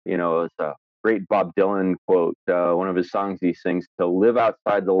It's a great Bob Dylan quote. One of his songs he sings, "To live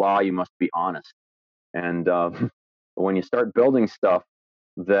outside the law, you must be honest." And when you start building stuff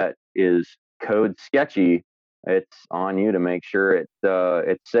that is code sketchy, it's on you to make sure it's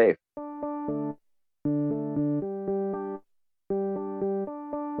safe.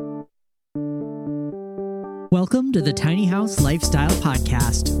 Welcome to the Tiny House Lifestyle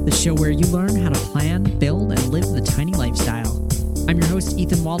Podcast, the show where you learn how to plan, build, and live the tiny lifestyle. I'm your host,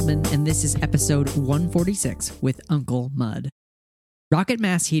 Ethan Waldman, and this is episode 146 with Uncle Mud. Rocket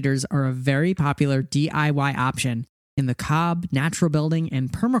mass heaters are a very popular DIY option in the cob, natural building, and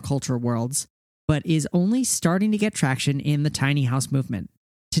permaculture worlds, but is only starting to get traction in the tiny house movement.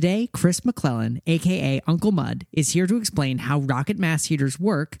 Today, Chris McClellan, aka Uncle Mud, is here to explain how rocket mass heaters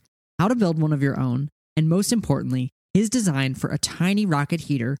work, how to build one of your own, and most importantly, his design for a tiny rocket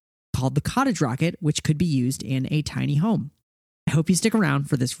heater called the Cottage Rocket, which could be used in a tiny home. I hope you stick around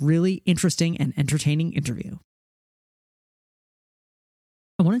for this really interesting and entertaining interview.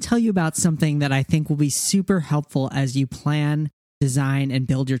 I want to tell you about something that I think will be super helpful as you plan, design, and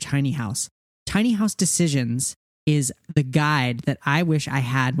build your tiny house. Tiny House Decisions is the guide that I wish I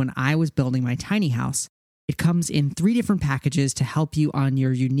had when I was building my tiny house. It comes in 3 different packages to help you on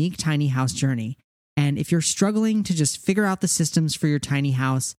your unique tiny house journey. And if you're struggling to just figure out the systems for your tiny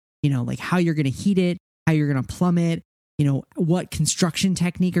house, like how you're going to heat it, how you're going to plumb it, what construction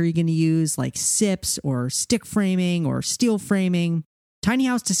technique are you going to use, like SIPs or stick framing or steel framing, Tiny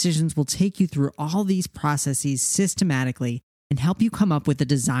House Decisions will take you through all these processes systematically and help you come up with a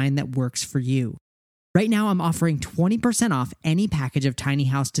design that works for you. Right now, I'm offering 20% off any package of Tiny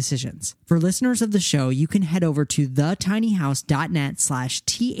House Decisions. For listeners of the show, you can head over to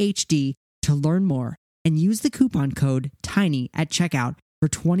thetinyhouse.net/THD to learn more and use the coupon code TINY at checkout for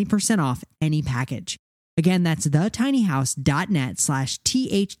 20% off any package. Again, that's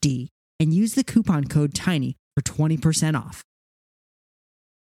thetinyhouse.net/THD and use the coupon code TINY for 20% off.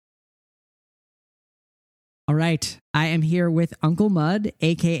 All right, I am here with Uncle Mud,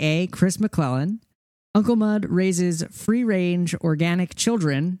 aka Chris McClellan. Uncle Mud raises free-range organic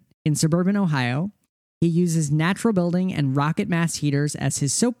children in suburban Ohio. He uses natural building and rocket mass heaters as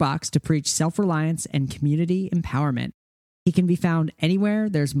his soapbox to preach self-reliance and community empowerment. He can be found anywhere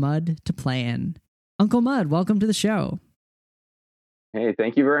there's mud to play in. Uncle Mud, welcome to the show. Hey,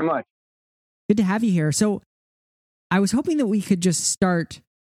 thank you very much. Good to have you here. So I was hoping that we could just start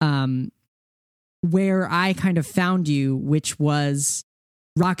where I kind of found you, which was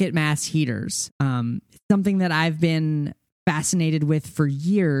rocket mass heaters. Something that I've been fascinated with for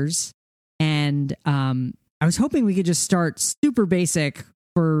years. And I was hoping we could just start super basic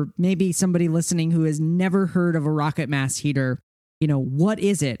for maybe somebody listening who has never heard of a rocket mass heater. What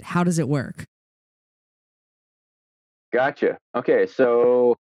is it? How does it work? Gotcha. Okay,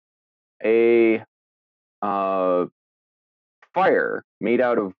 so a fire made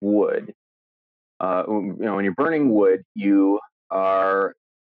out of wood. When you're burning wood, you are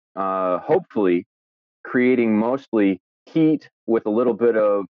hopefully creating mostly heat with a little bit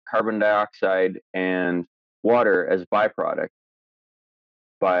of carbon dioxide and water as byproduct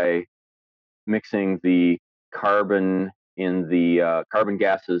by mixing the carbon in the carbon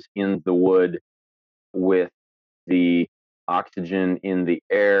gases in the wood with the oxygen in the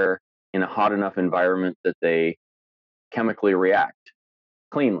air in a hot enough environment that they chemically react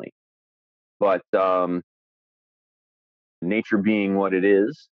cleanly. But nature being what it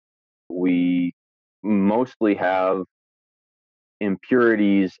is, we mostly have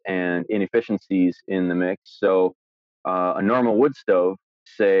impurities and inefficiencies in the mix. So a normal wood stove,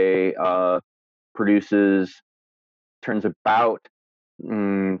 say, turns about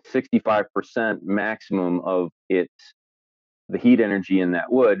 65% maximum of the heat energy in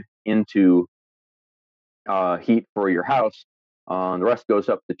that wood into heat for your house. The rest goes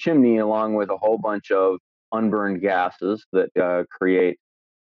up the chimney along with a whole bunch of unburned gases that create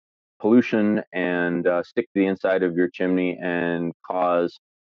pollution and stick to the inside of your chimney and cause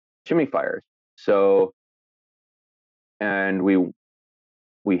chimney fires. So, and we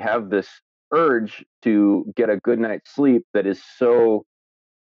have this urge to get a good night's sleep that is so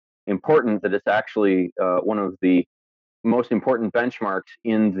important that it's actually one of the most important benchmarks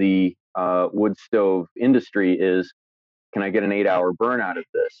in the wood stove industry is, can I get an 8-hour burn out of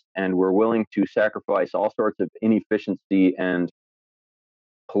this? And we're willing to sacrifice all sorts of inefficiency and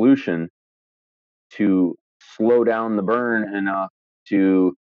pollution to slow down the burn enough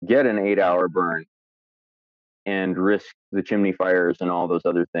to get an 8-hour burn and risk the chimney fires and all those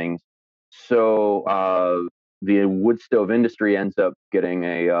other things. So the wood stove industry ends up getting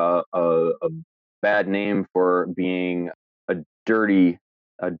a bad name for being a dirty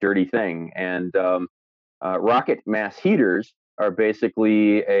a dirty thing. And rocket mass heaters are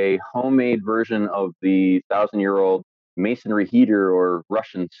basically a homemade version of the 1,000-year-old masonry heater or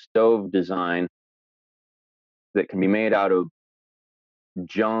Russian stove design that can be made out of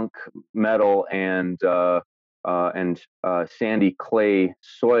junk metal and sandy clay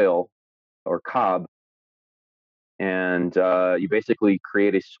soil or cob. And you basically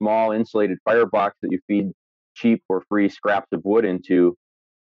create a small insulated firebox that you feed cheap or free scraps of wood into,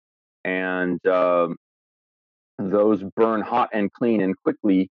 and those burn hot and clean and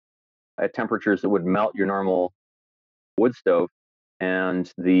quickly at temperatures that would melt your normal wood stove.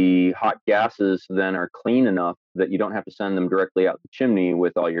 And the hot gases then are clean enough that you don't have to send them directly out the chimney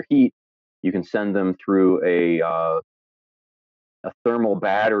with all your heat. You can send them through a thermal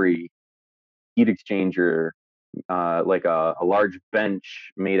battery heat exchanger, like a large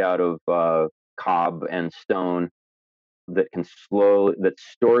bench made out of cob and stone that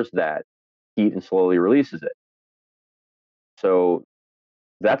stores that heat and slowly releases it. So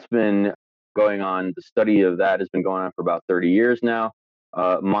that's been going on. The study of that has been going on for about 30 years now.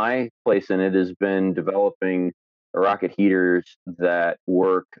 My place in it has been developing rocket heaters that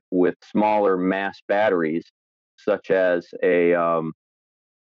work with smaller mass batteries, such as you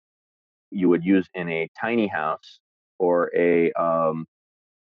would use in a tiny house, or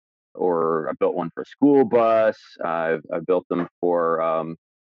or I built one for a school bus. I've built them for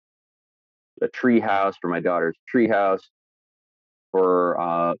a tree house, for my daughter's tree house,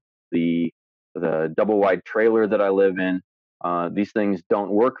 for the double wide trailer that I live in. These things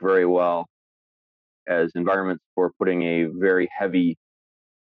don't work very well as environments for putting a very heavy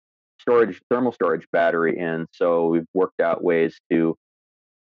thermal storage battery in. So we've worked out ways to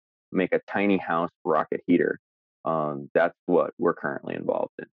make a tiny house rocket heater. That's what we're currently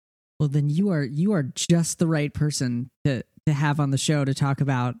involved in. Well, then you are just the right person to have on the show to talk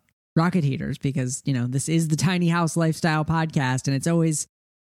about rocket heaters, because this is the Tiny House Lifestyle Podcast, and it's always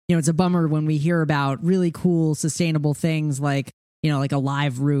it's a bummer when we hear about really cool sustainable things like like a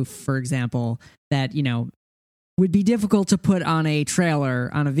live roof, for example, that would be difficult to put on a trailer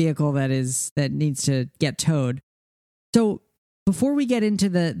on a vehicle that needs to get towed. So before we get into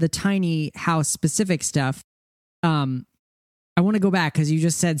the tiny house specific stuff, I want to go back because you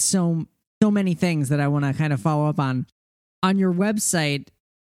just said so many things that I want to kind of follow up on. On your website,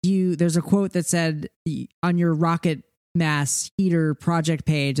 there's a quote that said on your rocket mass heater project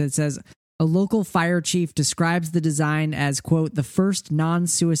page that says a local fire chief describes the design as, quote, the first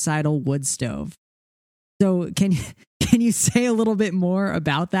non-suicidal wood stove. So can you say a little bit more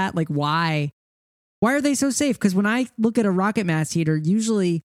about that? Like why are they so safe? Because when I look at a rocket mass heater,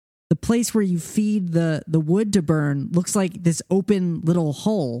 usually the place where you feed the wood to burn looks like this open little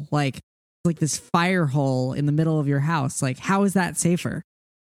hole, like this fire hole in the middle of your house. Like, how is that safer?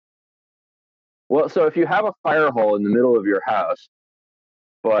 Well, so if you have a fire hole in the middle of your house,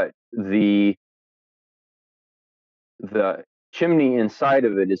 but the chimney inside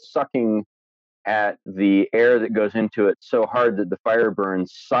of it is sucking at the air that goes into it so hard that the fire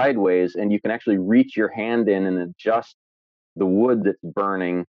burns sideways, and you can actually reach your hand in and adjust the wood that's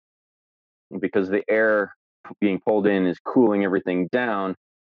burning, because the air being pulled in is cooling everything down,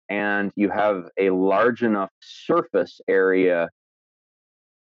 and you have a large enough surface area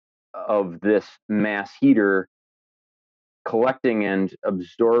of this mass heater collecting and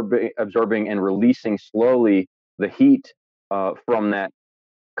absorbing and releasing slowly the heat from that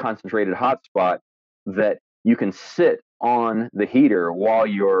concentrated hotspot, that you can sit on the heater while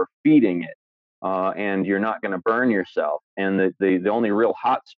you're feeding it, and you're not going to burn yourself. And the only real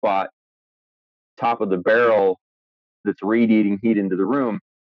hot spot, top of the barrel, that's radiating heat into the room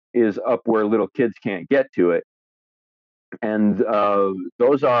is up where little kids can't get to it. And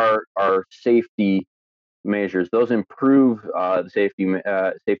those are safety measures. Those improve the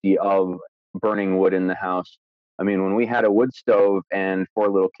safety of burning wood in the house. I mean, when we had a wood stove and 4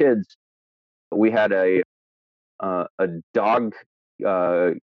 little kids, we had a dog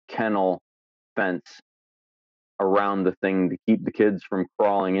kennel fence around the thing to keep the kids from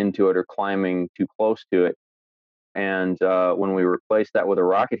crawling into it or climbing too close to it. And when we replaced that with a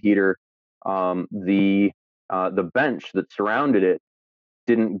rocket heater, the bench that surrounded it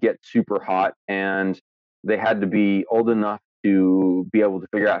didn't get super hot, and they had to be old enough to be able to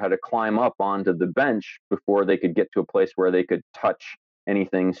figure out how to climb up onto the bench before they could get to a place where they could touch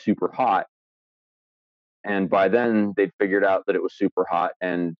anything super hot. And by then they'd figured out that it was super hot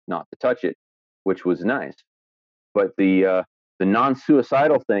and not to touch it, which was nice. But the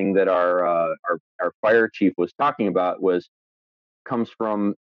non-suicidal thing that our fire chief was talking about comes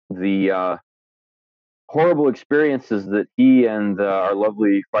from the horrible experiences that he and our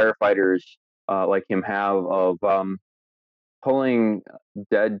lovely firefighters like him have of pulling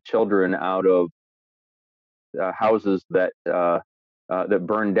dead children out of houses that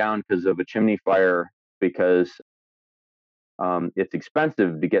burned down because of a chimney fire, because it's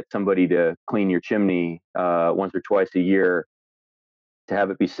expensive to get somebody to clean your chimney once or twice a year to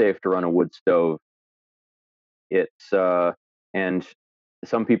have it be safe to run a wood stove. It's and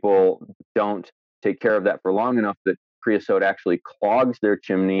some people don't take care of that for long enough that creosote actually clogs their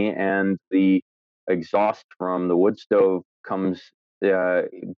chimney, and the exhaust from the wood stove comes uh,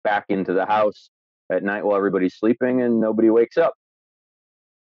 back into the house at night while everybody's sleeping and nobody wakes up.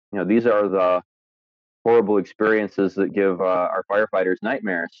 These are the horrible experiences that give our firefighters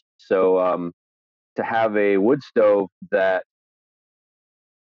nightmares. So to have a wood stove that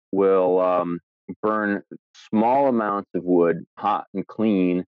will burn small amounts of wood, hot and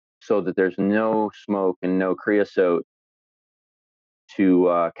clean, so that there's no smoke and no creosote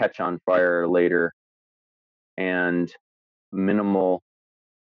to catch on fire later, and minimal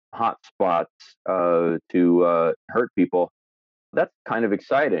hot spots to hurt people. That's kind of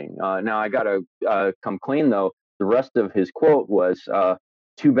exciting. Now I got to come clean though. The rest of his quote was,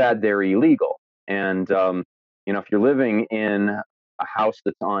 "Too bad they're illegal." And if you're living in a house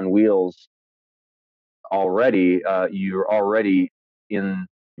that's on wheels already, you've already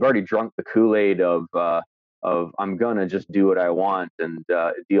drunk the Kool-Aid of I'm gonna just do what I want and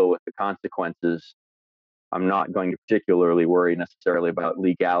deal with the consequences. I'm not going to particularly worry necessarily about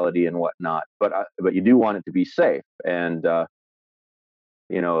legality and whatnot, but you do want it to be safe. And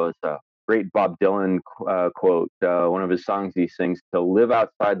it's a great Bob Dylan quote. One of his songs he sings: "To live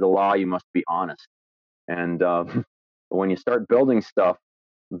outside the law, you must be honest." And when you start building stuff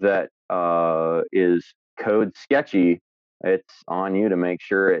that is code sketchy, it's on you to make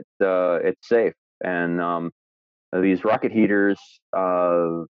sure it's safe. And these rocket heaters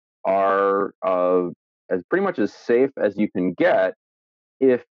are as pretty much as safe as you can get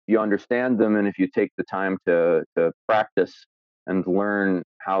if you understand them and if you take the time to practice and learn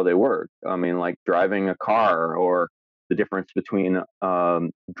how they work. I mean, like driving a car, or the difference between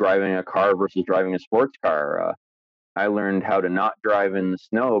driving a car versus driving a sports car. I learned how to not drive in the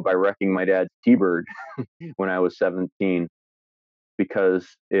snow by wrecking my dad's T-Bird when I was 17, because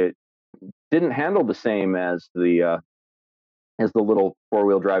it didn't handle the same as the little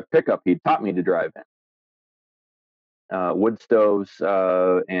four-wheel drive pickup he'd taught me to drive in. Wood stoves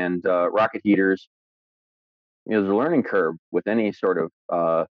and rocket heaters, there's a learning curve with any sort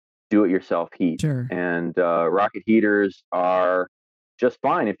of do-it-yourself heat. Sure. And rocket heaters are just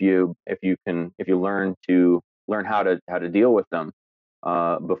fine if you learn how to deal with them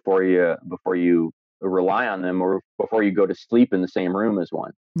before you rely on them, or before you go to sleep in the same room as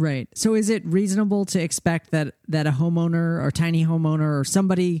one. Right. So is it reasonable to expect that a homeowner or tiny homeowner or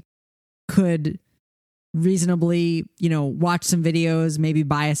somebody could reasonably, watch some videos, maybe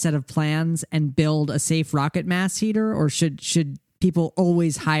buy a set of plans and build a safe rocket mass heater? Or should people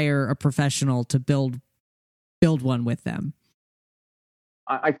always hire a professional to build one with them?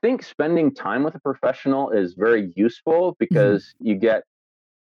 I think spending time with a professional is very useful, because you get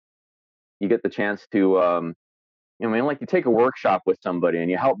the chance to like you take a workshop with somebody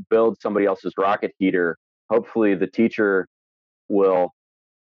and you help build somebody else's rocket heater. Hopefully the teacher will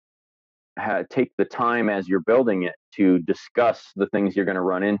take the time as you're building it to discuss the things you're going to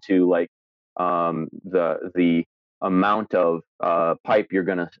run into, like the amount of pipe you're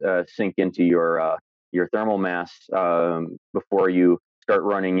going to sink into your thermal mass before you start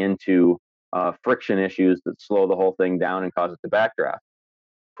running into friction issues that slow the whole thing down and cause it to backdraft.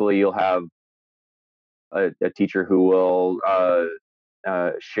 Hopefully you'll have a teacher who will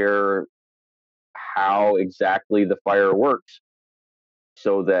share how exactly the fire works,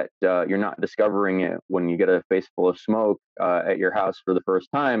 so that you're not discovering it when you get a face full of smoke at your house for the first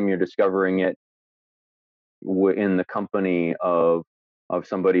time. You're discovering it in the company of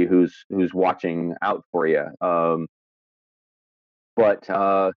somebody who's watching out for you. But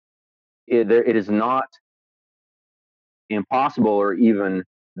it is not impossible or even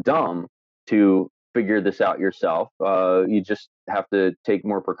dumb to figure this out yourself. You just have to take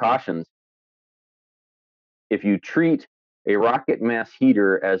more precautions. If you treat a rocket mass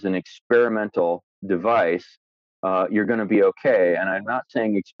heater as an experimental device, you're going to be okay. And I'm not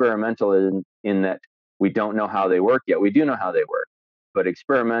saying experimental in that we don't know how they work yet. We do know how they work. But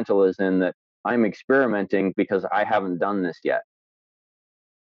experimental is in that I'm experimenting because I haven't done this yet.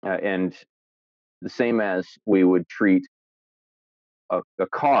 And the same as we would treat a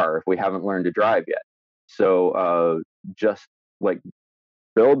car if we haven't learned to drive yet. So just like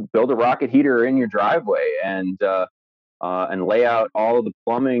build a rocket heater in your driveway, and lay out all of the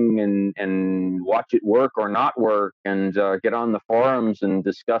plumbing, and watch it work or not work, and get on the forums and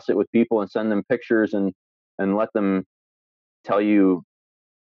discuss it with people and send them pictures, and let them tell you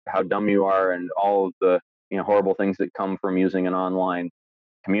how dumb you are and all of the horrible things that come from using an online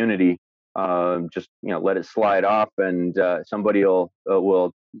community. Just let it slide off, and somebody will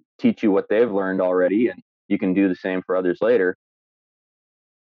teach you what they've learned already, and you can do the same for others later.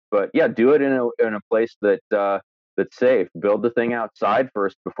 But yeah, do it in a place that's safe. Build the thing outside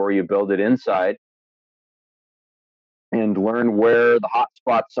first before you build it inside, and learn where the hot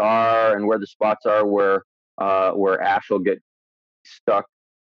spots are and where the spots are where ash will get stuck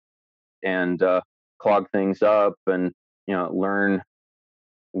and clog things up, and learn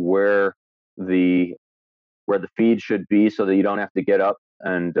where the where the feed should be, so that you don't have to get up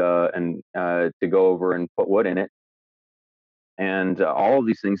and to go over and put wood in it. And all of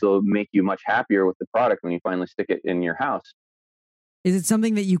these things will make you much happier with the product when you finally stick it in your house. Is it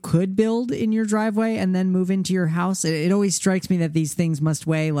something that you could build in your driveway and then move into your house? It always strikes me that these things must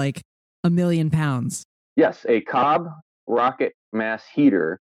weigh like 1,000,000 pounds. Yes, a Cobb rocket mass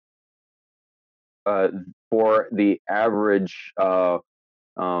heater, for the average,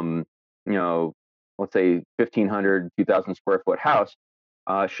 um, let's say 1,500, 2,000 square foot house,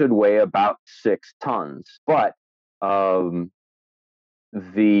 should weigh about 6 tons. But the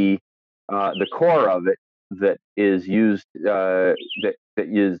core of it that is used, that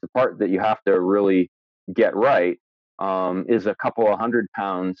is the part that you have to really get right, is a couple of 100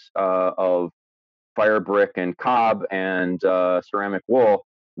 pounds of fire brick and cob and ceramic wool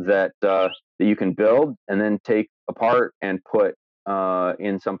that you can build and then take apart and put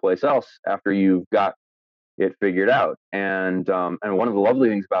in someplace else after you've got it figured out. And one of the lovely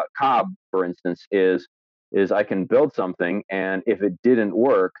things about cob, for instance, is I can build something, and if it didn't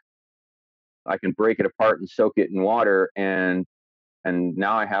work, I can break it apart and soak it in water, and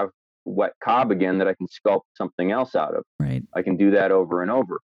now I have wet cob again that I can sculpt something else out of. Right. I can do that over and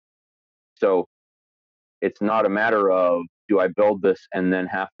over. So it's not a matter of, do I build this and then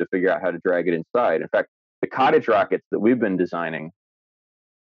have to figure out how to drag it inside. In fact, the cottage rockets that we've been designing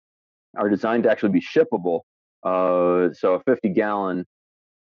are designed to actually be shippable. So a 50-gallon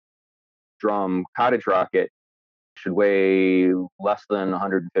drum cottage rocket should weigh less than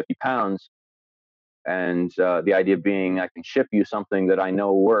 150 pounds. And the idea being, I can ship you something that I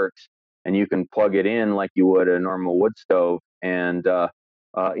know works, and you can plug it in like you would a normal wood stove, and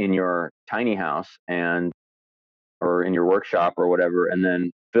in your tiny house, or in your workshop or whatever, and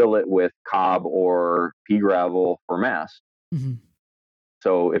then fill it with cob or pea gravel for mass. Mm-hmm.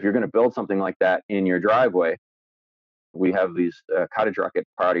 So if you're going to build something like that in your driveway, we have these cottage rocket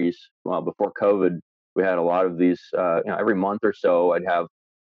parties. Well, before COVID, we had a lot of these. Every month or so, I'd have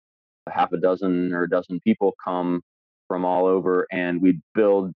a half a dozen or a dozen people come from all over, and we'd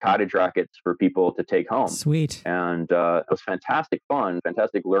build cottage rockets for people to take home. Sweet. And it was fantastic fun,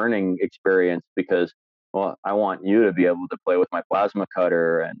 fantastic learning experience, because, well, I want you to be able to play with my plasma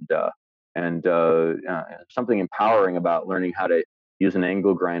cutter, and something empowering about learning how to use an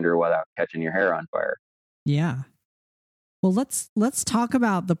angle grinder without catching your hair on fire. Yeah. Well, let's talk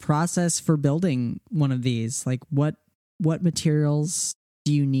about the process for building one of these. Like what materials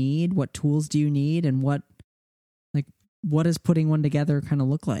do you need? What tools do you need? And what does putting one together kind of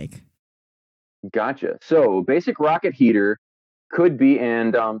look like? Gotcha. So basic rocket heater could be,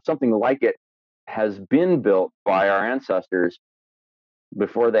 and something like it has been built by our ancestors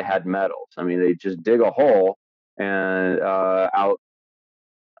before they had metals. I mean, they just dig a hole and out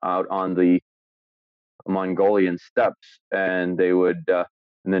on the Mongolian steppes, and they would and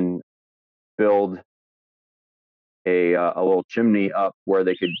then build a little chimney up where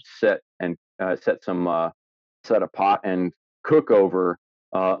they could set a pot and cook over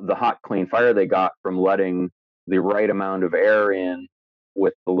the hot, clean fire they got from letting the right amount of air in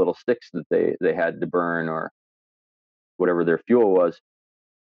with the little sticks that they had to burn, or whatever their fuel was.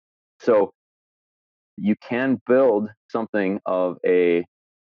 So you can build something of a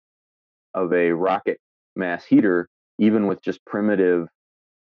rocket mass heater even with just primitive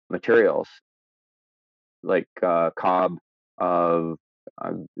materials like cob.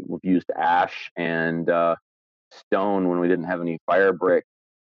 We've used ash and stone when we didn't have any fire brick,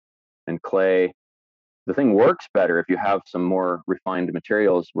 and clay. The thing works better if you have some more refined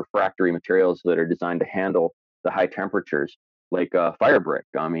materials, refractory materials that are designed to handle the high temperatures, like fire brick.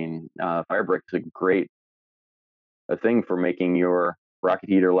 I mean, fire brick is a thing for making your rocket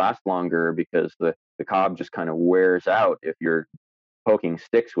heater last longer, because the cob just kind of wears out if you're poking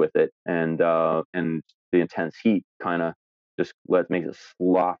sticks with it, and the intense heat kind of just makes it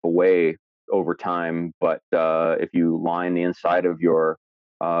slough away over time. But if you line the inside of your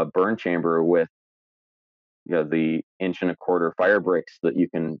burn chamber with the 1.25-inch fire bricks that you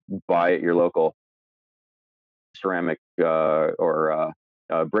can buy at your local ceramic or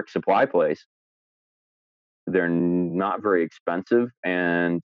brick supply place, they're not very expensive,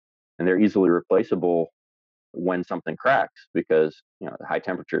 and they're easily replaceable when something cracks, because at high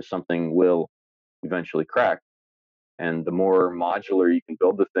temperatures something will eventually crack. And the more modular you can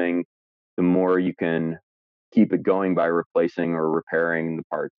build the thing, the more you can keep it going by replacing or repairing the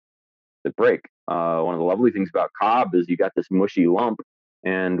parts that break. One of the lovely things about cob is you got this mushy lump,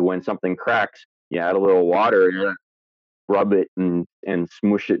 and when something cracks, you add a little water and rub it and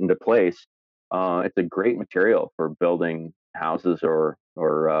smoosh it into place. It's a great material for building houses or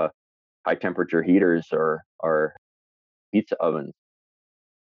high temperature heaters or pizza ovens,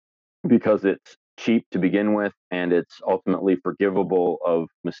 because it's cheap to begin with and it's ultimately forgivable of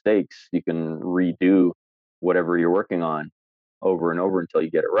mistakes. You can redo whatever you're working on over and over until you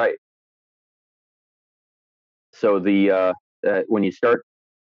get it right. So when you start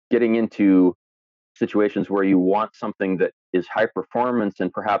getting into situations where you want something that is high performance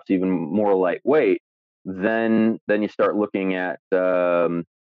and perhaps even more lightweight, then you start looking at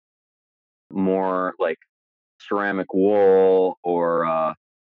more like ceramic wool or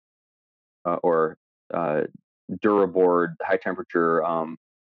Duraboard, high temperature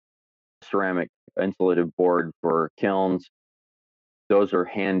ceramic insulative board for kilns. Those are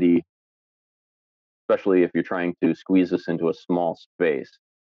handy, especially if you're trying to squeeze this into a small space.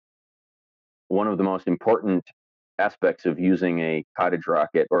 One of the most important aspects of using a cottage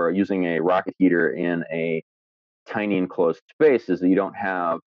rocket or using a rocket heater in a tiny enclosed space is that you don't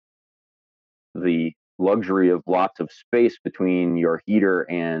have the luxury of lots of space between your heater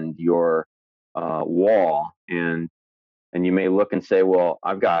and your wall. And you may look and say, well,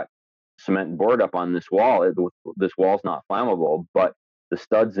 I've got cement board up on this wall. This wall's not flammable, but the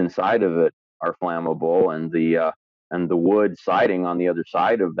studs inside of it are flammable, and the wood siding on the other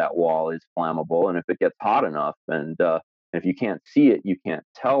side of that wall is flammable. And if it gets hot enough, and if you can't see it, you can't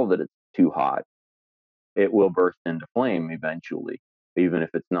tell that it's too hot, it will burst into flame eventually, even if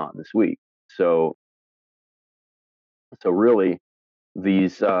it's not this week. So really,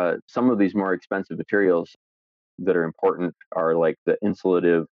 these some of these more expensive materials that are important are like the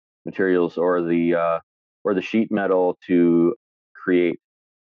insulative materials or the sheet metal to create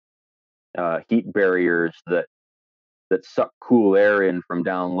heat barriers that suck cool air in from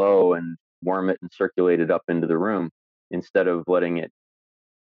down low and warm it and circulate it up into the room, instead of letting it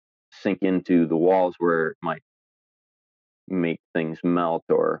sink into the walls where it might make things melt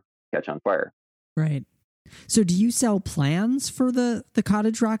or catch on fire. Right. So do you sell plans for the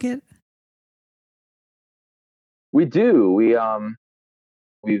cottage rocket? We do.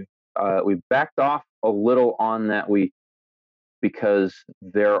 We've backed off a little on that because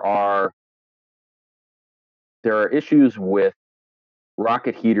there are issues with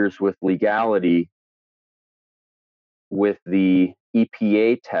rocket heaters with legality, with the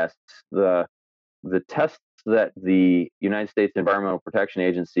EPA tests, the tests that the United States Environmental Protection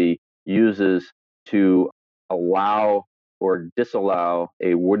Agency uses to allow or disallow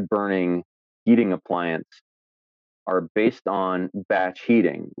a wood burning heating appliance are based on batch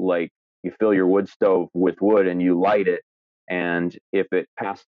heating. Like, you fill your wood stove with wood and you light it, and if it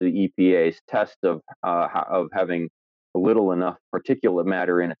passed the EPA's test of having little enough particulate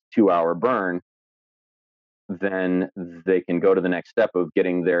matter in its 2-hour burn, then they can go to the next step of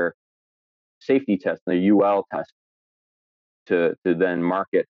getting their safety test, their UL test, to then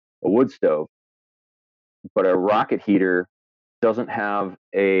market a wood stove. But a rocket heater doesn't have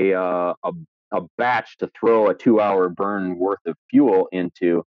a batch to throw a 2-hour burn worth of fuel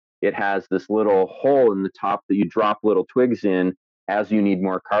into. It has this little hole in the top that you drop little twigs in as you need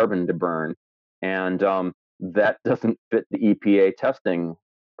more carbon to burn, and that doesn't fit the EPA testing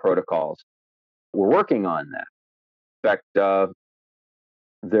protocols. We're working on that. In fact,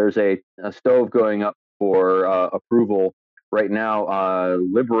 there's a stove going up for approval right now.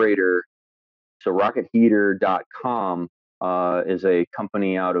 Liberator, so RocketHeater.com is a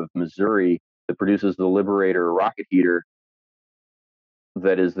company out of Missouri that produces the Liberator rocket heater.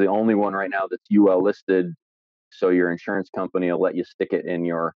 That is the only one right now that's UL listed, so your insurance company will let you stick it in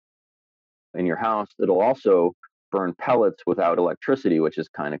your house. It'll also burn pellets without electricity, which is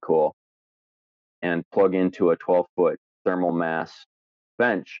kind of cool, and plug into a 12-foot thermal mass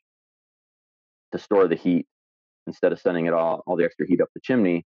bench to store the heat instead of sending it all the extra heat up the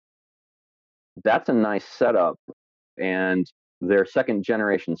chimney. That's a nice setup. And their second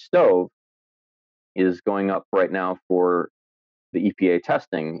generation stove is going up right now for the EPA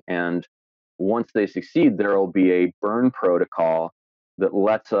testing. And once they succeed, there will be a burn protocol that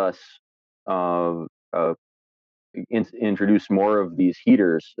lets us introduce more of these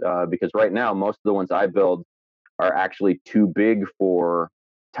heaters, because right now most of the ones I build are actually too big for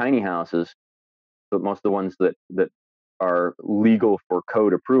tiny houses, but most of the ones that are legal for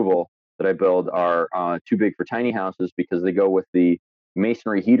code approval that I build are too big for tiny houses, because they go with the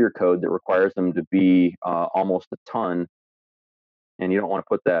masonry heater code that requires them to be almost a ton, and you don't want to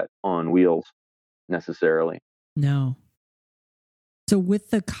put that on wheels necessarily. No. So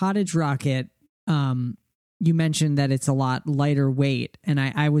with the cottage rocket, you mentioned that it's a lot lighter weight, and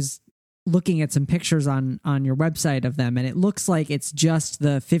I was looking at some pictures on your website of them, and it looks like it's just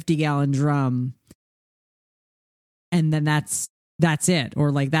the 50-gallon drum, and then that's it,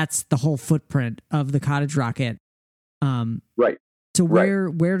 or like that's the whole footprint of the cottage rocket. Right. So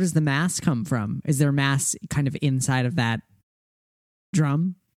where does the mass come from? Is there mass kind of inside of that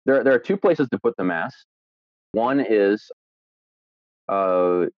drum? There are two places to put the mass. One is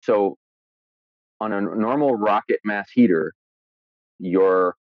so on a normal rocket mass heater,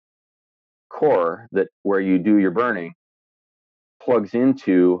 your core where you do your burning plugs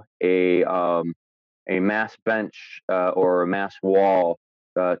into a mass bench or a mass wall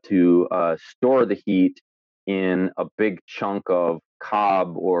to store the heat in a big chunk of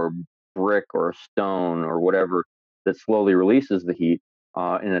cob or brick or stone or whatever that slowly releases the heat.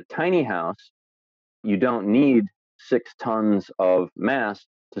 In a tiny house, you don't need 6 tons of mass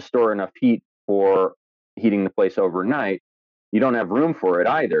to store enough heat for heating the place overnight. You don't have room for it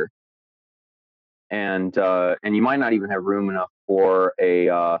either, and you might not even have room enough for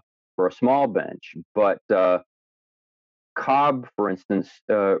a small bench. But cob, for instance,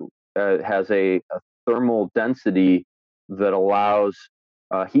 has a thermal density that allows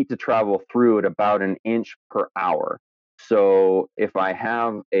heat to travel through at about 1 inch per hour. So if I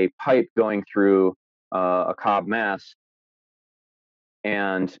have a pipe going through a cob mass,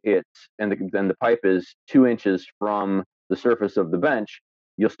 and the pipe is 2 inches from the surface of the bench,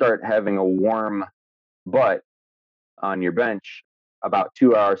 you'll start having a warm butt on your bench about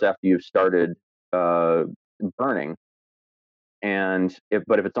 2 hours after you've started burning. And if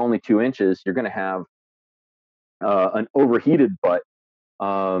it's only 2 inches, you're going to have an overheated butt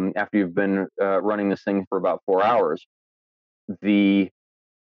after you've been running this thing for about 4 hours. The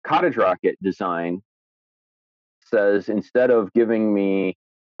cottage rocket design says, instead of giving me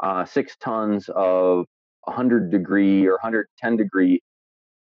 6 tons of 100-degree or 110-degree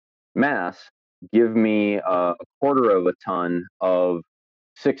mass, give me a quarter of a ton of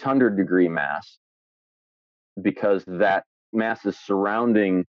 600-degree mass, because that mass is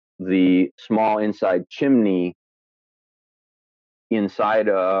surrounding the small inside chimney inside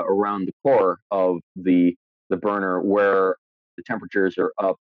around the core of the burner, where the temperatures are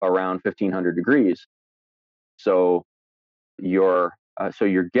up around 1500 degrees. So you're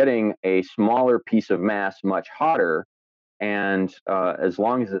getting a smaller piece of mass much hotter, and as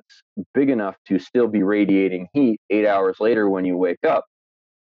long as it's big enough to still be radiating heat 8 hours later when you wake up,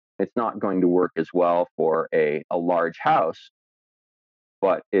 it's not going to work as well for a large house,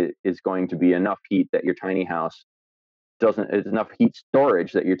 but it is going to be enough heat that your tiny house it's enough heat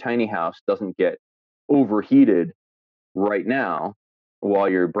storage that your tiny house doesn't get overheated right now while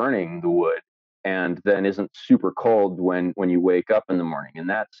you're burning the wood, and then isn't super cold when you wake up in the morning. And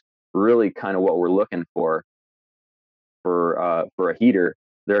that's really kind of what we're looking for a heater.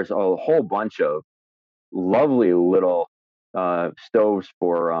 There's a whole bunch of lovely little stoves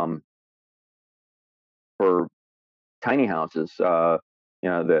for tiny houses. The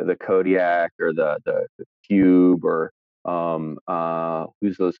Kodiak, or the Cube, or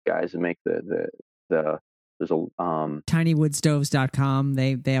who's those guys that make the there's a tinywoodstoves.com.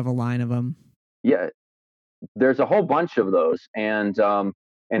 They have a line of them. Yeah, there's a whole bunch of those, and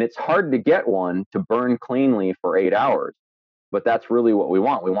it's hard to get one to burn cleanly for 8 hours, but that's really what we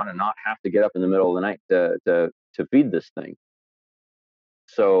want. We want to not have to get up in the middle of the night to feed this thing.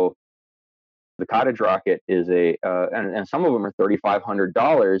 So the cottage rocket is and some of them are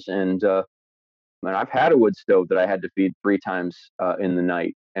 $3,500, and I've had a wood stove that I had to feed 3 times in the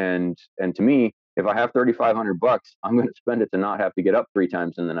night, and to me, if I have $3,500, I'm going to spend it to not have to get up 3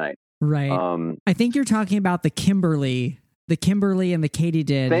 times in the night. Right. I think you're talking about the Kimberly and the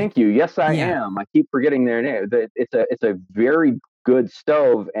Katydid. Thank you. Yes, I am. I keep forgetting their name. It's a very good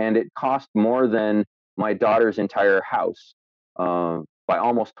stove, and it cost more than my daughter's entire house, by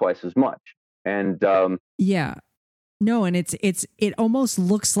almost twice as much. And yeah, no, and it almost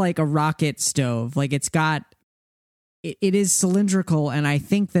looks like a rocket stove. Like it is cylindrical, and I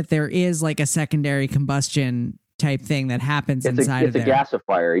think that there is like a secondary combustion type thing that happens inside of there. It's a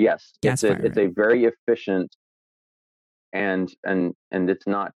gasifier, yes. It's Gasifier, a very efficient and it's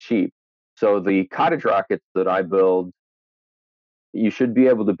not cheap. So the cottage rockets that I build, you should be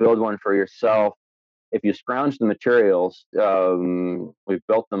able to build one for yourself if you scrounge the materials. We've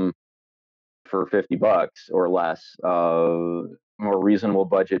built them for $50 or less. More reasonable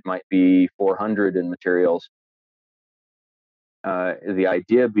budget might be $400 in materials. The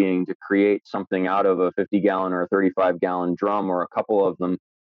idea being to create something out of a 50-gallon or a 35-gallon drum, or a couple of them,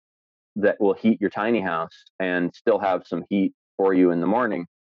 that will heat your tiny house and still have some heat for you in the morning.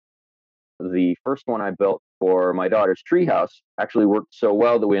 The first one I built for my daughter's treehouse actually worked so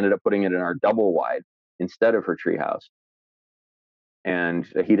well that we ended up putting it in our double wide instead of her treehouse, and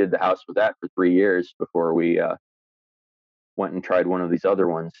heated the house with that for 3 years before we went and tried one of these other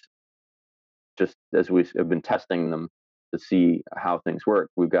ones, just as we have been testing them to see how things work.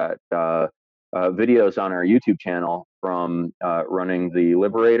 We've got videos on our YouTube channel from running the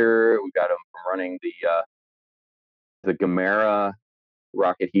Liberator. We've got them from running the Gamera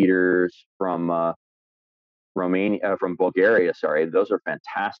rocket heaters from Romania, from Bulgaria. Sorry, those are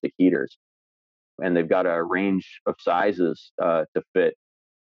fantastic heaters, and they've got a range of sizes to fit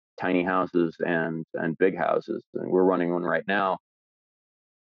tiny houses and big houses. And we're running one right now.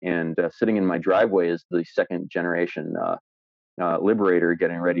 And sitting in my driveway is the second generation Liberator,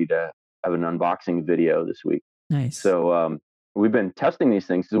 getting ready to have an unboxing video this week. Nice. So we've been testing these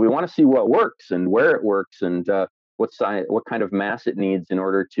things because we want to see what works and where it works, and what kind of mass it needs in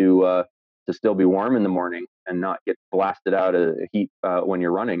order to still be warm in the morning and not get blasted out of heat when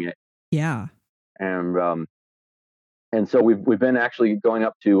you're running it. Yeah. And so we've been actually going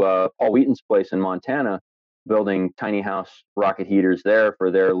up to Paul Wheaton's place in Montana, building tiny house rocket heaters there for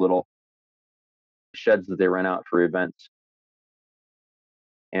their little sheds that they rent out for events,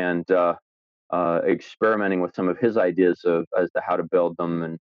 and experimenting with some of his ideas as to how to build them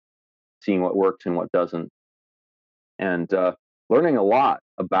and seeing what works and what doesn't, and learning a lot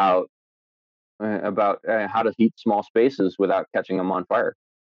about how to heat small spaces without catching them on fire.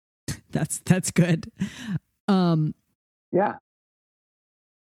 That's good. Yeah.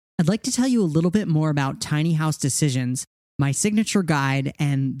 I'd like to tell you a little bit more about Tiny House Decisions, my signature guide,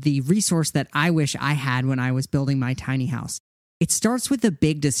 and the resource that I wish I had when I was building my tiny house. It starts with the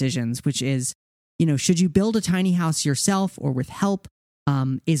big decisions, which is, should you build a tiny house yourself or with help?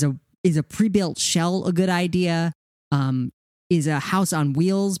 Is a pre-built shell a good idea? Is a house on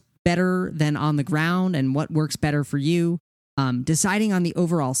wheels better than on the ground, and what works better for you? Deciding on the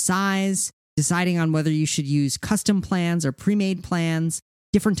overall size, deciding on whether you should use custom plans or pre-made plans,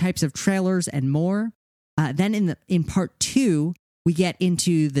 different types of trailers, and more. Then in part 2, we get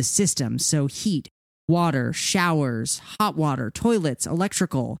into the systems. So heat, water, showers, hot water, toilets,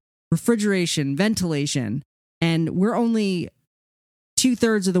 electrical, refrigeration, ventilation. And we're only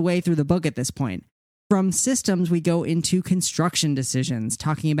 2/3 of the way through the book at this point. From systems, we go into construction decisions,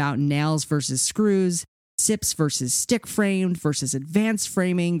 talking about nails versus screws, SIPs versus stick framed versus advanced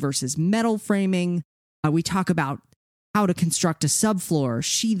framing versus metal framing. We talk about how to construct a subfloor,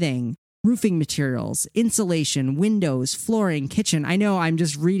 sheathing, roofing materials, insulation, windows, flooring, kitchen. I know I'm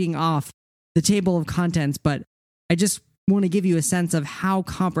just reading off the table of contents, but I just want to give you a sense of how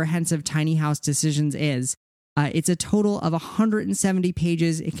comprehensive Tiny House Decisions is. It's a total of 170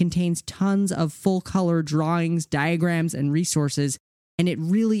 pages. It contains tons of full color drawings, diagrams, and resources. And it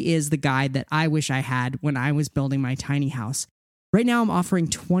really is the guide that I wish I had when I was building my tiny house. Right now, I'm offering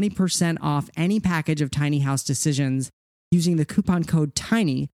 20% off any package of Tiny House Decisions using the coupon code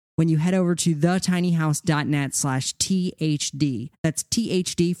TINY when you head over to thetinyhouse.net/THD. That's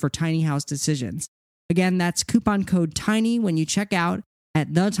THD for Tiny House Decisions. Again, that's coupon code TINY when you check out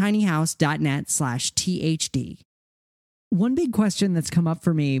at thetinyhouse.net/THD. One big question that's come up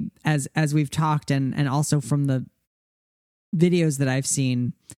for me as we've talked and also from the videos that I've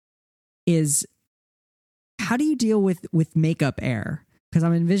seen is, how do you deal with makeup air? Because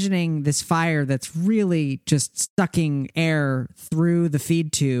I'm envisioning this fire that's really just sucking air through the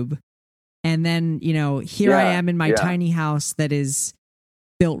feed tube. And then, here I am in my tiny house that is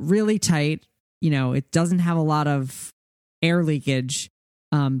built really tight. It doesn't have a lot of air leakage.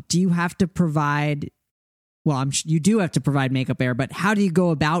 Do you have to provide, you do have to provide makeup air, but how do you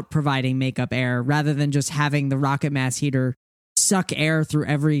go about providing makeup air rather than just having the rocket mass heater suck air through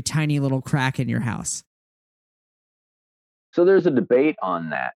every tiny little crack in your house? So there's a debate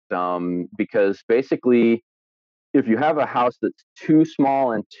on that, because basically, if you have a house that's too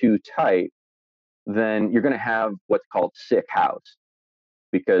small and too tight, then you're going to have what's called sick house,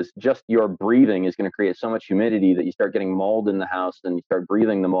 because just your breathing is going to create so much humidity that you start getting mold in the house, and you start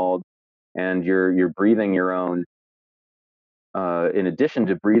breathing the mold, and you're breathing your own in addition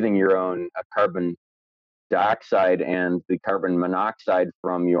to breathing your own carbon dioxide and the carbon monoxide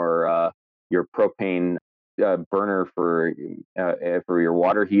from your propane burner for your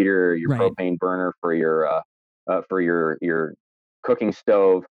water heater, your Right. propane burner for your cooking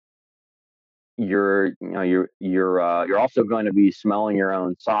stove. You're also going to be smelling your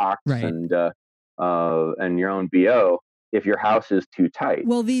own socks Right. and your own BO if your house is too tight.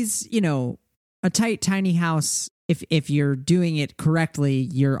 Well, these, a tight, tiny house, if you're doing it correctly,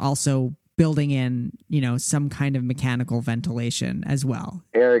 you're also building in, some kind of mechanical ventilation as well.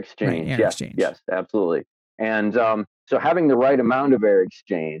 Air exchange. Right, air Yes, exchange. yes, absolutely. And so having the right amount of air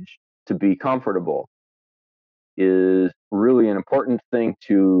exchange to be comfortable is really an important thing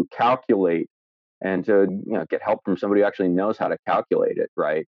to calculate and to get help from somebody who actually knows how to calculate it,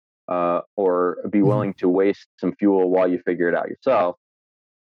 right? Or be willing to waste some fuel while you figure it out yourself.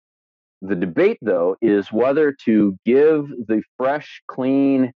 The debate, though, is whether to give the fresh,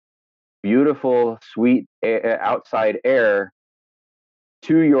 clean, beautiful, sweet outside air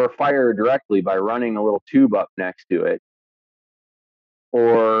to your fire directly by running a little tube up next to it,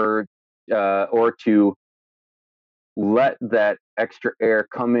 or to let that extra air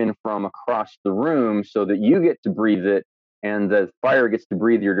come in from across the room so that you get to breathe it and the fire gets to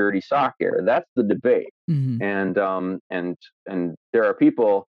breathe your dirty sock air. That's the debate. Mm-hmm. And there are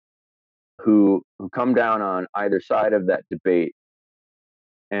people who come down on either side of that debate,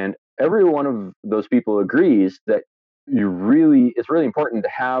 and every one of those people agrees that it's really important to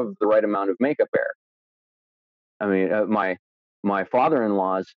have the right amount of makeup air. I mean, my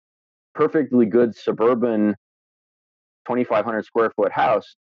father-in-law's perfectly good suburban 2,500 square foot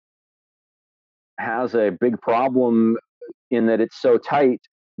house has a big problem in that it's so tight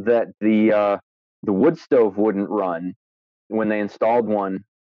that the wood stove wouldn't run when they installed one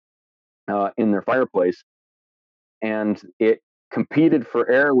in their fireplace, and it competed for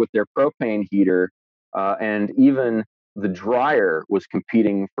air with their propane heater, and even the dryer was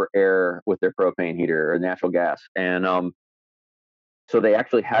competing for air with their propane heater or natural gas, and so they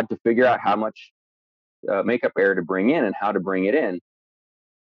actually had to figure out how much makeup air to bring in and how to bring it in.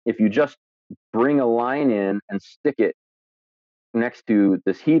 If you just bring a line in and stick it next to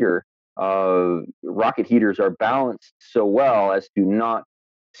this heater, rocket heaters are balanced so well as to not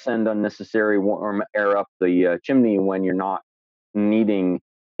send unnecessary warm air up the chimney when you're not needing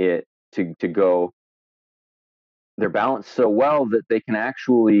it to go. They're balanced so well that they can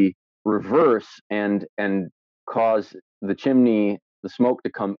actually reverse and cause the chimney, the smoke, to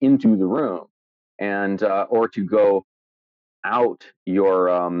come into the room, and or to go out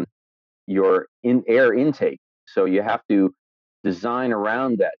your air intake. So you have to design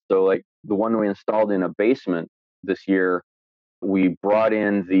around that. So like the one we installed in a basement this year, we brought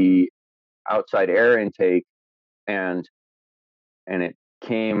in the outside air intake, and it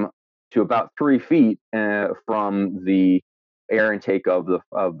came to about 3 feet from the air intake of the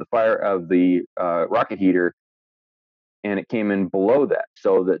rocket heater, and it came in below that,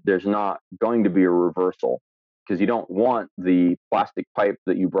 so that there's not going to be a reversal, because you don't want the plastic pipe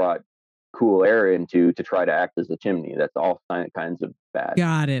that you brought cool air into to try to act as a chimney. That's all kinds of bad.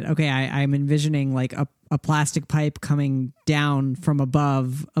 Got it. Okay, I'm envisioning like a plastic pipe coming down from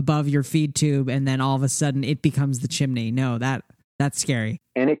above your feed tube, and then all of a sudden it becomes the chimney. No, that's scary.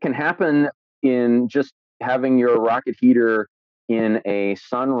 And it can happen in just having your rocket heater in a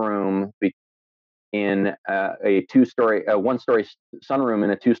sunroom, in a one-story sunroom in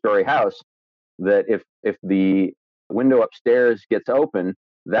a two-story house, that if the window upstairs gets open,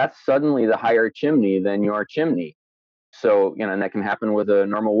 that's suddenly the higher chimney than your chimney. So, and that can happen with a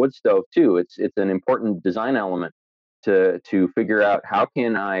normal wood stove too. It's an important design element to figure out how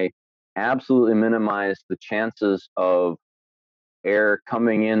can I absolutely minimize the chances of air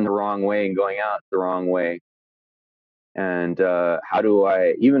coming in the wrong way and going out the wrong way. And how do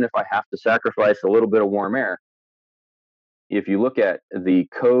I, even if I have to sacrifice a little bit of warm air, if you look at the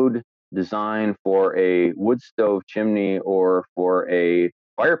code design for a wood stove chimney or for a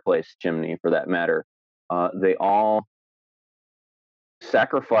fireplace chimney, for that matter, they all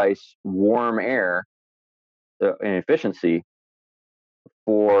sacrifice warm air and efficiency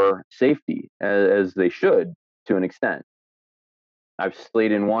for safety, as they should, to an extent. I've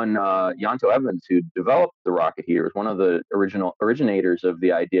stayed in one. Yanto Evans, who developed the rocket heater, is one of the originators of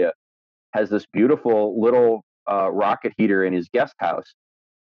the idea, has this beautiful little rocket heater in his guest house.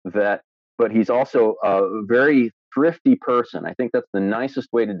 But he's also a very thrifty person. I think that's the nicest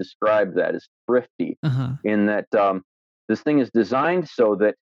way to describe that, is thrifty. Uh-huh. In that this thing is designed so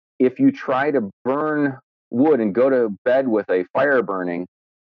that if you try to burn wood and go to bed with a fire burning,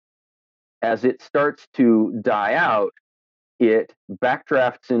 as it starts to die out, it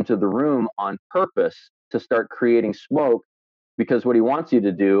backdrafts into the room on purpose to start creating smoke, because what he wants you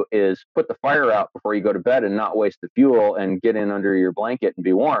to do is put the fire out before you go to bed and not waste the fuel and get in under your blanket and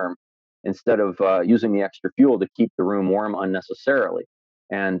be warm, instead of using the extra fuel to keep the room warm unnecessarily.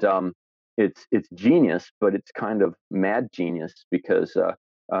 And it's genius, but it's kind of mad genius, because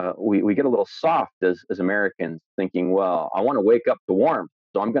we get a little soft as Americans, thinking, well, I want to wake up to warmth,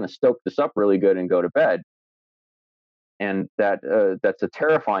 so I'm going to stoke this up really good and go to bed. And that's a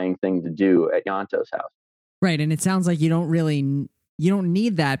terrifying thing to do at Yanto's house. Right, and it sounds like you don't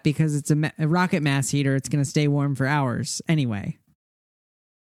need that, because it's a rocket mass heater. It's going to stay warm for hours anyway.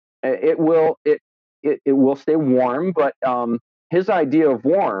 It will stay warm, but his idea of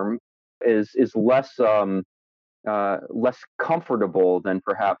warm is less less comfortable than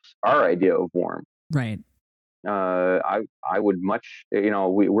perhaps our idea of warm. Right. I would much,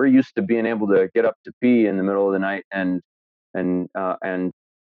 we're used to being able to get up to pee in the middle of the night and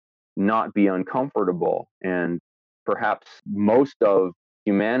not be uncomfortable. And perhaps most of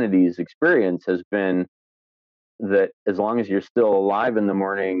humanity's experience has been that as long as you're still alive in the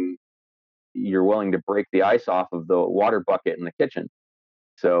morning, you're willing to break the ice off of the water bucket in the kitchen.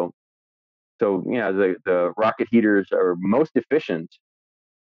 So the rocket heaters are most efficient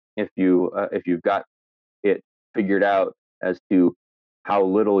if you've got it figured out as to how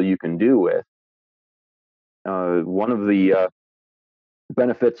little you can do with. One of the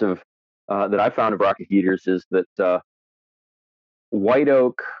benefits of that I found of rocket heaters is that white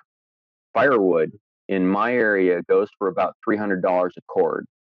oak firewood in my area goes for about $300 a cord.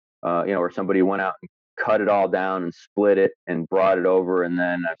 Where somebody went out and cut it all down and split it and brought it over, and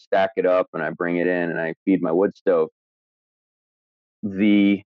then I stack it up and I bring it in and I feed my wood stove.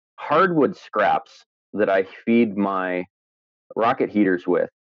 The hardwood scraps that I feed my rocket heaters with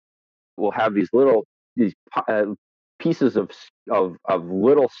will have these pieces of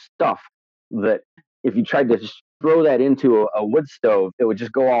little stuff that if you tried to just throw that into a wood stove, it would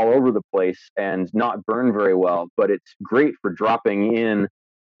just go all over the place and not burn very well. But it's great for dropping in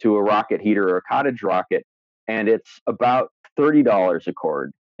to a rocket heater or a cottage rocket, and it's about $30 a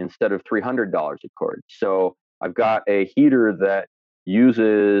cord instead of $300 a cord. So I've got a heater that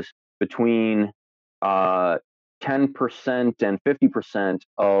uses between 10% and 50%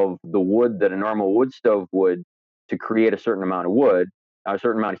 of the wood that a normal wood stove would to create a certain amount of wood, a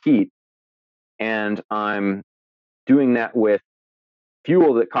certain amount of heat. And I'm doing that with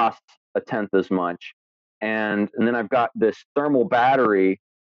fuel that costs a tenth as much. And then I've got this thermal battery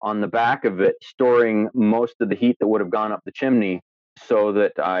on the back of it storing most of the heat that would have gone up the chimney, so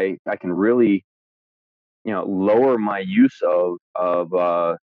that I can really lower my use of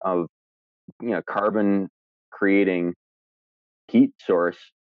carbon creating heat source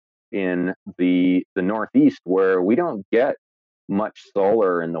in the Northeast, where we don't get much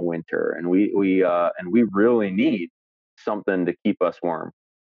solar in the winter, and we really need something to keep us warm.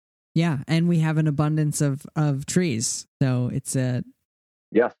 Yeah, and we have an abundance of trees, so it's a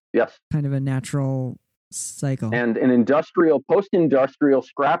yes kind of a natural cycle. And an post-industrial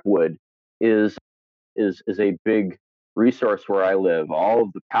scrap wood is a big resource where I live. All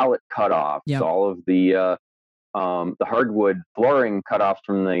of the pallet cutoffs, yep. All of the hardwood flooring cutoffs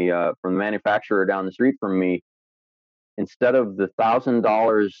from the manufacturer down the street from me. Instead of the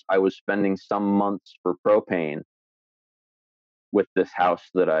 $1,000 I was spending some months for propane with this house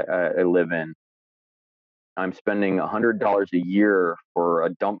that I live in, I'm spending $100 a year for a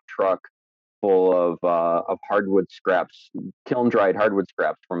dump truck full of hardwood scraps, kiln dried hardwood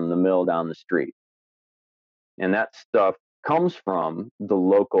scraps from the mill down the street. And that stuff comes from the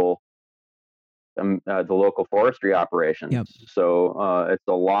local forestry operations. Yep. So it's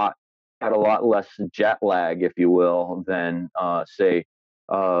a lot less jet lag, if you will, than say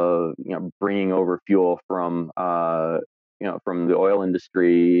bringing over fuel from the oil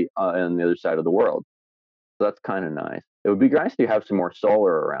industry on the other side of the world. So that's kind of nice. It would be nice to have some more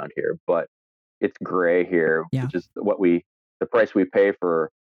solar around here, but it's gray here, which is the price we pay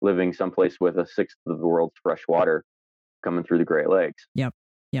for living someplace with a sixth of the world's fresh water coming through the Great Lakes. Yep.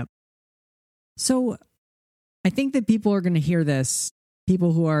 So I think that people are going to hear this,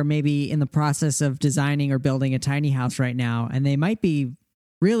 people who are maybe in the process of designing or building a tiny house right now, and they might be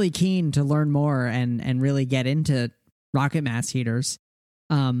really keen to learn more and really get into rocket mass heaters.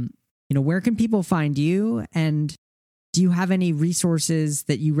 Where can people find you? And do you have any resources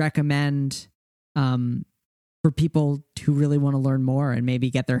that you recommend for people who really want to learn more and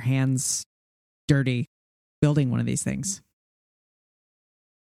maybe get their hands dirty building one of these things?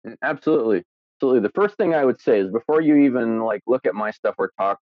 Absolutely. The first thing I would say is, before you even look at my stuff or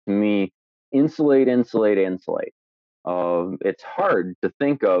talk to me, insulate. it's hard to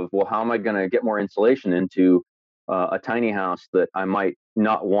think of, well, how am I going to get more insulation into a tiny house that I might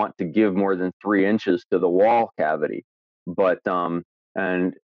not want to give more than 3 inches to the wall cavity? But,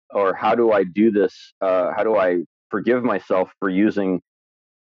 and, or how do I do this? How do I forgive myself for using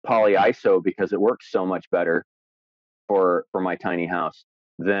polyiso because it works so much better for my tiny house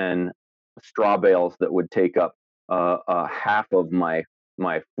than straw bales that would take up half of my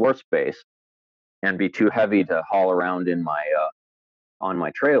floor space and be too heavy to haul around in my on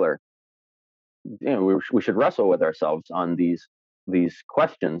my trailer. We should wrestle with ourselves on these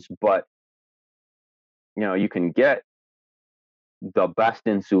questions, but you can get the best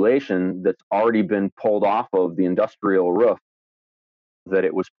insulation that's already been pulled off of the industrial roof that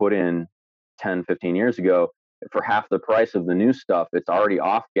it was put in 10, 15 years ago for half the price of the new stuff. It's already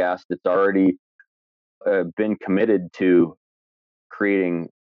off gassed. It's already been committed to creating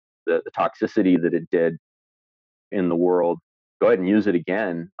the toxicity that it did in the world. Go ahead and use it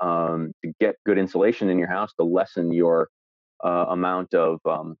again to get good insulation in your house to lessen your amount of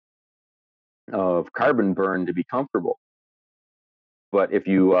carbon burn to be comfortable. But if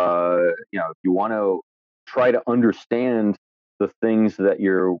you want to try to understand the things that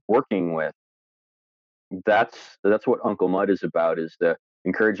you're working with, that's what Uncle Mud is about, is the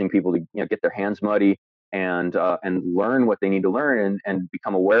encouraging people to get their hands muddy and learn what they need to learn and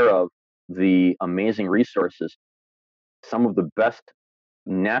become aware of the amazing resources. Some of the best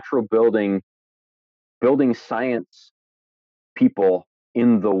natural building science people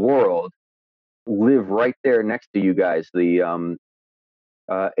in the world live right there next to you guys. The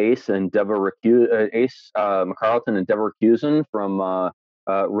Ace McCarlton and Deborah Cusin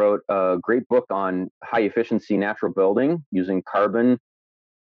wrote a great book on high efficiency natural building using carbon,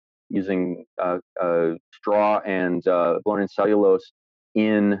 using straw and blown in cellulose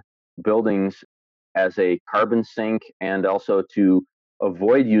in buildings as a carbon sink, and also to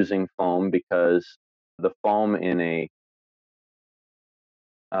avoid using foam, because the foam in a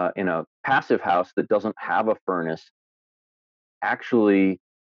passive house that doesn't have a furnace actually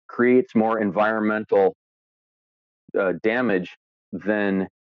creates more environmental damage than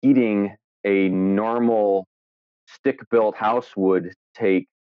heating a normal stick-built house would take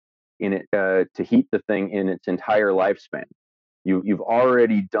in it to heat the thing in its entire lifespan. You've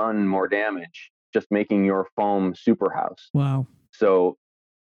already done more damage just making your foam super house. Wow. So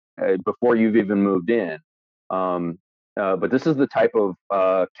before you've even moved in. But this is the type of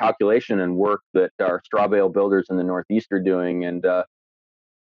calculation and work that our straw bale builders in the Northeast are doing, and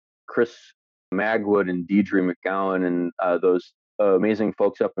Chris Magwood and Deidre McGowan and those amazing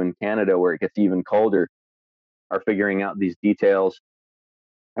folks up in Canada, where it gets even colder, are figuring out these details.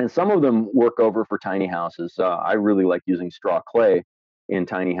 And some of them work over for tiny houses. I really like using straw clay in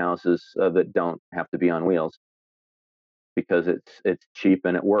tiny houses that don't have to be on wheels, because it's cheap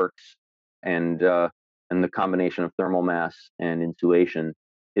and it works, and the combination of thermal mass and insulation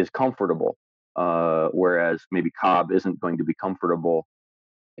is comfortable, whereas maybe cob isn't going to be comfortable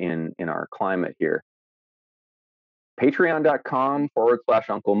in our climate here.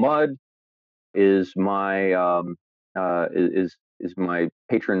 Patreon.com/Uncle Mud is my is my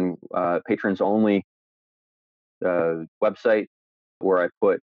patrons only website, where I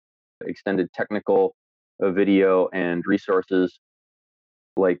put extended technical video and resources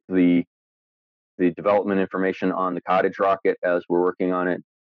like the development information on the cottage rocket as we're working on it,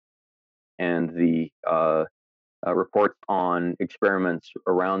 and the reports on experiments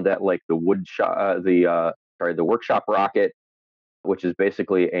around that, like the the workshop rocket, which is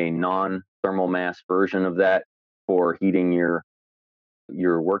basically a non-thermal mass version of that for heating your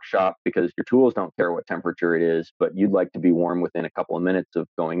workshop, because your tools don't care what temperature it is, but you'd like to be warm within a couple of minutes of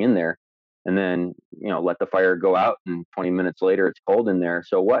going in there, and then let the fire go out, and 20 minutes later it's cold in there.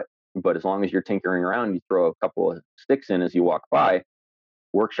 So what? But as long as you're tinkering around, you throw a couple of sticks in as you walk by.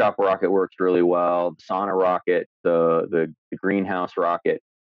 Workshop rocket works really well. The sauna rocket, the greenhouse rocket.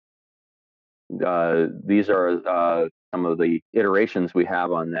 These are some of the iterations we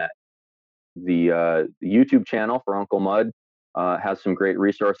have on that. The YouTube channel for Uncle Mud has some great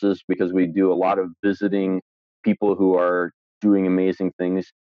resources, because we do a lot of visiting people who are doing amazing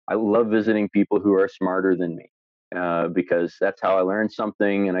things. I love visiting people who are smarter than me, because that's how I learn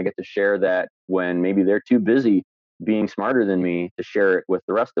something, and I get to share that when maybe they're too busy being smarter than me to share it with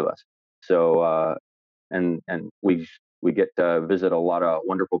the rest of us. So and we get to visit a lot of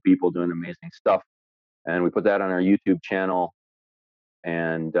wonderful people doing amazing stuff, and we put that on our YouTube channel,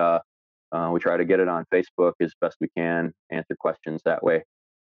 and we try to get it on Facebook as best we can, answer questions that way.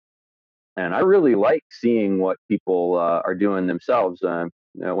 And I really like seeing what people are doing themselves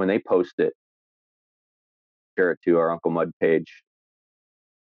when they post it. share it to our Uncle Mud page,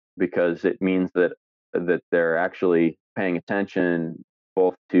 because it means that they're actually paying attention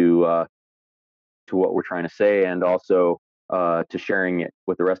both to what we're trying to say, and also to sharing it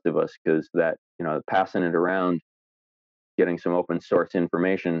with the rest of us, because that, passing it around, getting some open source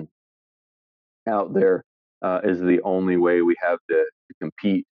information out there is the only way we have to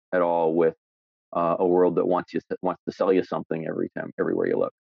compete at all with a world that wants to sell you something everywhere you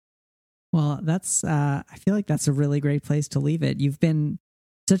look. Well, that's I feel like that's a really great place to leave it. You've been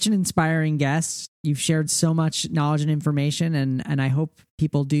such an inspiring guest. You've shared so much knowledge and information, and I hope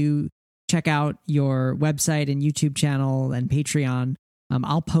people do check out your website and YouTube channel and Patreon.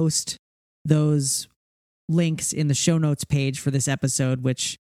 I'll post those links in the show notes page for this episode,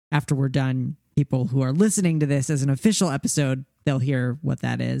 which after we're done, people who are listening to this as an official episode, they'll hear what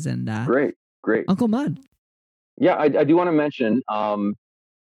that is. And Great. Uncle Mud. Yeah, I do want to mention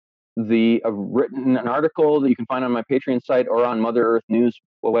written an article that you can find on my Patreon site or on Mother Earth News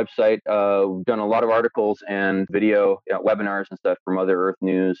website. We've done a lot of articles and video webinars and stuff for Mother Earth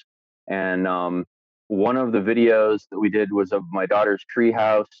News. And one of the videos that we did was of my daughter's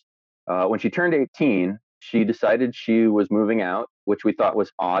treehouse. When she turned 18, she decided she was moving out, which we thought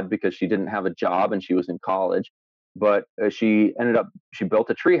was odd because she didn't have a job and she was in college. But she built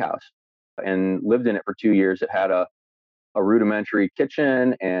a treehouse and lived in it for 2 years. It had a rudimentary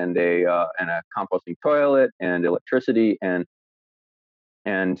kitchen and a composting toilet and electricity, and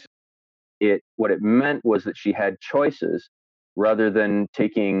what it meant was that she had choices, rather than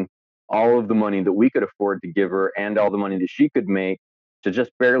taking all of the money that we could afford to give her and all the money that she could make to just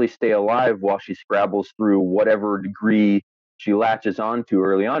barely stay alive while she scrabbles through whatever degree she latches onto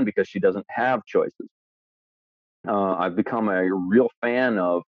early on, because she doesn't have choices. I've become a real fan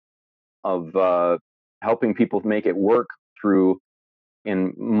of helping people make it work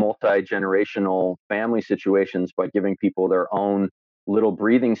in multi-generational family situations by giving people their own little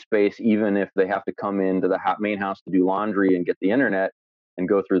breathing space, even if they have to come into the main house to do laundry and get the internet and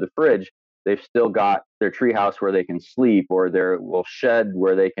go through the fridge. They've still got their treehouse where they can sleep, or their little shed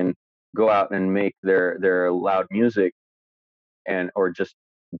where they can go out and make their loud music, or just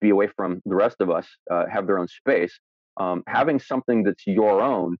be away from the rest of us, have their own space. Having something that's your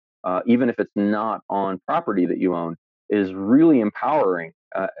own, even if it's not on property that you own, is really empowering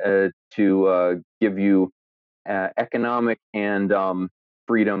to give you economic and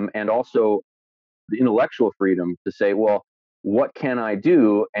freedom, and also the intellectual freedom to say, well, what can I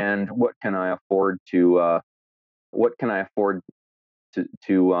do, and what can I afford to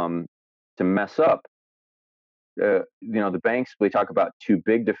mess up? The banks, they talk about too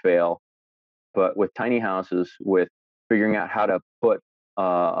big to fail, but with tiny houses, with figuring out how to put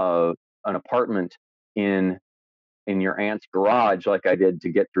an apartment in your aunt's garage, like I did to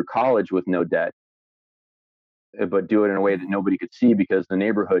get through college with no debt, but do it in a way that nobody could see because the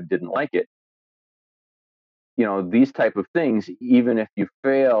neighborhood didn't like it. These type of things, even if you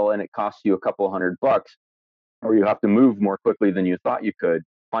fail and it costs you a couple $100, or you have to move more quickly than you thought you could,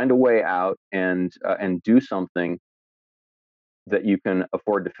 find a way out and do something that you can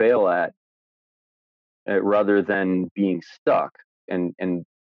afford to fail at, rather than being stuck, and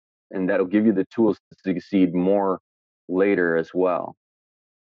that'll give you the tools to succeed more later as well.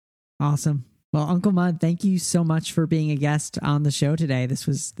 Awesome. Well, Uncle Mud, thank you so much for being a guest on the show today. This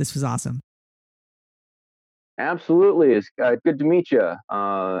was awesome. Absolutely. It's good to meet you.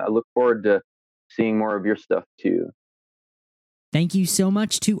 I look forward to seeing more of your stuff too. Thank you so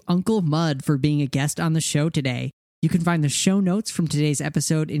much to Uncle Mud for being a guest on the show today. You can find the show notes from today's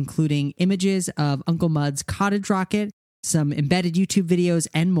episode, including images of Uncle Mud's cottage rocket, some embedded YouTube videos,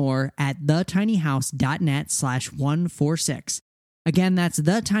 and more at thetinyhouse.net/146. Again, that's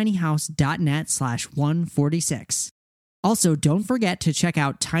thetinyhouse.net/146. Also, don't forget to check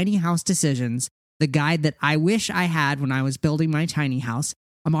out Tiny House Decisions, the guide that I wish I had when I was building my tiny house.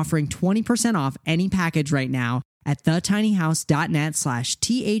 I'm offering 20% off any package right now at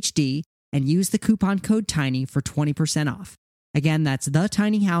thetinyhouse.net/THD and use the coupon code TINY for 20% off. Again, that's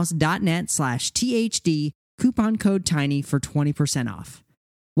thetinyhouse.net/THD, coupon code TINY for 20% off.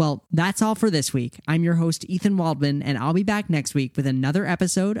 Well, that's all for this week. I'm your host, Ethan Waldman, and I'll be back next week with another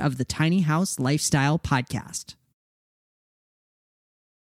episode of the Tiny House Lifestyle Podcast.